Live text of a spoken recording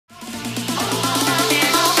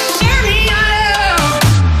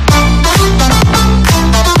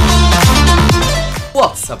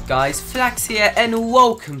up guys, Flax here and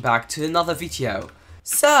welcome back to another video.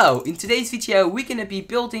 So, in today's video we're gonna be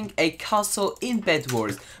building a castle in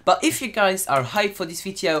Bedwars. But if you guys are hyped for this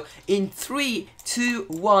video, in 3, 2,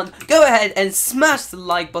 1, go ahead and smash the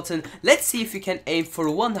like button. Let's see if we can aim for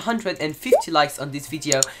 150 likes on this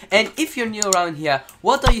video. And if you're new around here,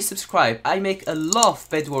 why don't you subscribe? I make a lot of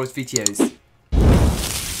Bedwars videos.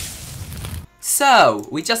 So,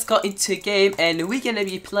 we just got into a game and we're gonna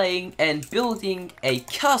be playing and building a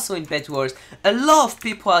castle in Bedwars. A lot of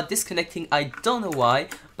people are disconnecting, I don't know why,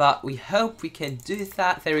 but we hope we can do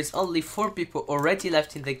that. There is only 4 people already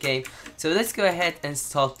left in the game, so let's go ahead and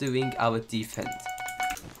start doing our defense.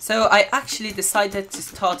 So I actually decided to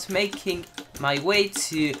start making my way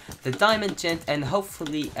to the diamond gent and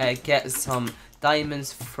hopefully get some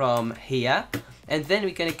diamonds from here. And then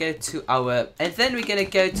we're gonna go to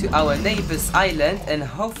our neighbor's island and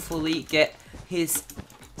hopefully get his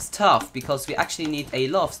stuff, because we actually need a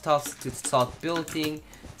lot of stuff to start building.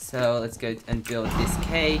 So let's go and build this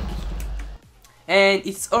cake. And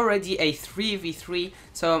it's already a 3v3,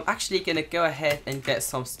 so I'm actually gonna go ahead and get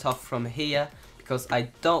some stuff from here because I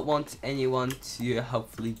don't want anyone to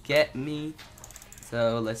hopefully get me.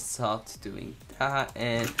 So let's start doing that,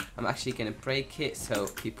 and I'm actually gonna break it so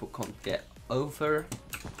people can't get over.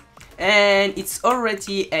 And it's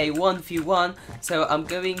already a 1v1, so I'm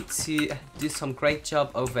going to do some great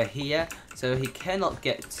job over here so he cannot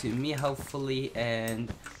get to me hopefully.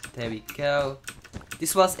 And there we go.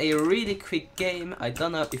 This was a really quick game. I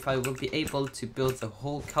don't know if I will be able to build the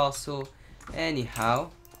whole castle.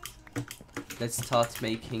 Anyhow, let's start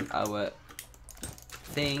making our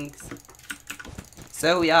things.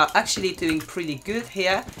 So we are actually doing pretty good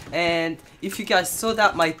here, and if you guys saw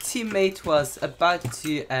that, my teammate was about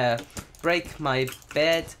to break my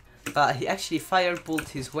bed, but he actually fireballed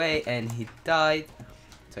his way and he died.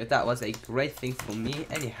 So that was a great thing for me.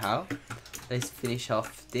 Anyhow, let's finish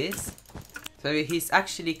off this. So he's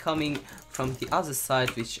actually coming from the other side,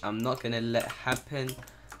 which I'm not gonna let happen.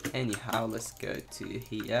 Anyhow, let's go to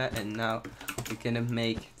here, and now we're gonna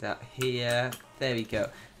make that here. There we go.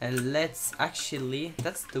 And let's actually,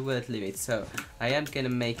 that's the word limit, so I am gonna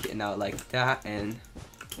make it now like that, and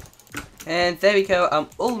there we go. I'm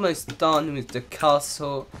almost done with the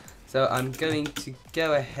castle, so I'm going to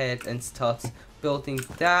go ahead and start building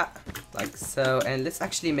that like so. And let's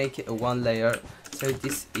actually make it a 1 layer, so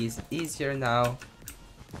this is easier now.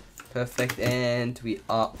 Perfect, and we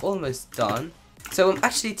are almost done. So I'm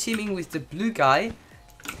actually teaming with the blue guy.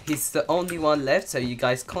 He's the only one left, so you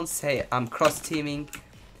guys can't say I'm cross teaming.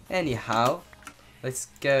 Anyhow, let's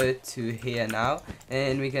go to here now,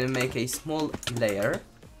 and we're gonna make a small layer,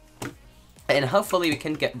 and hopefully we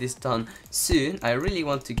can get this done soon. I really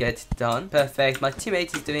want to get it done. Perfect. My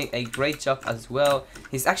teammate is doing a great job as well.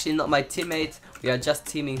 He's actually not my teammate, we are just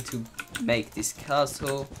teaming to make this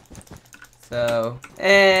castle. So,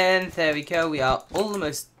 and there we go, we are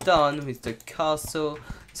almost done with the castle.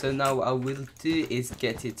 So now what I will do is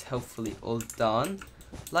get it hopefully all done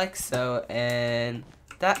like so, and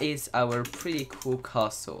that is our pretty cool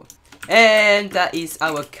castle. And that is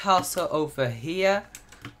our castle over here.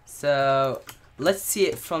 So let's see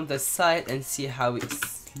it from the side and see how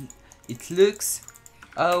it looks.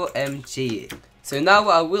 OMG. So now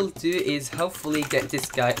what I will do is hopefully get this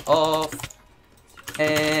guy off,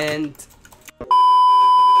 and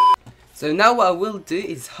so now what I will do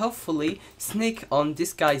is hopefully sneak on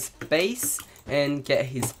this guy's base and get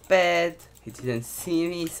his bed. He didn't see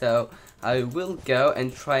me, so I will go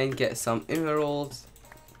and try and get some emeralds.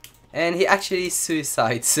 And he actually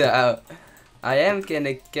suicides, so I am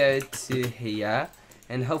gonna go to here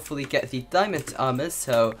and hopefully get the diamond armor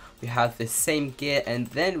so we have the same gear, and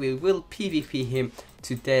then we will PvP him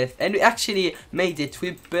to death. And we actually made it.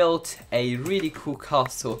 We built a really cool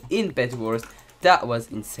castle in Bedwars. That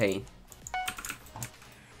was insane.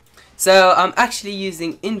 So I'm actually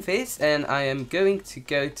using Invis, and I am going to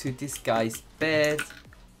go to this guy's bed.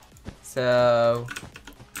 So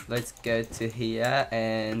let's go to here,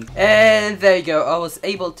 and there you go. I was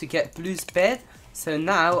able to get Blue's bed. So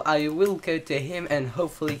now I will go to him and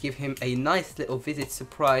hopefully give him a nice little visit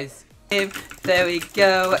surprise. There we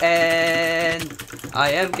go, and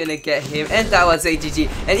I am gonna get him, and that was a GG.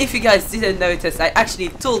 And if you guys didn't notice, I actually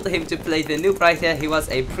told him to play the noob right here. He was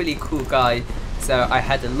a pretty cool guy, so I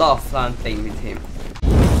had a lot of fun playing with him.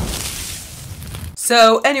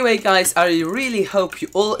 So anyway guys, I really hope you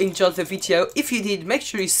all enjoyed the video. If you did, make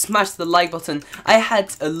sure you smash the like button. I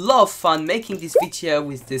had a lot of fun making this video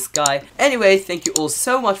with this guy. Anyway, thank you all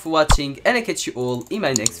so much for watching, and I'll catch you all in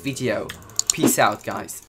my next video. Peace out guys.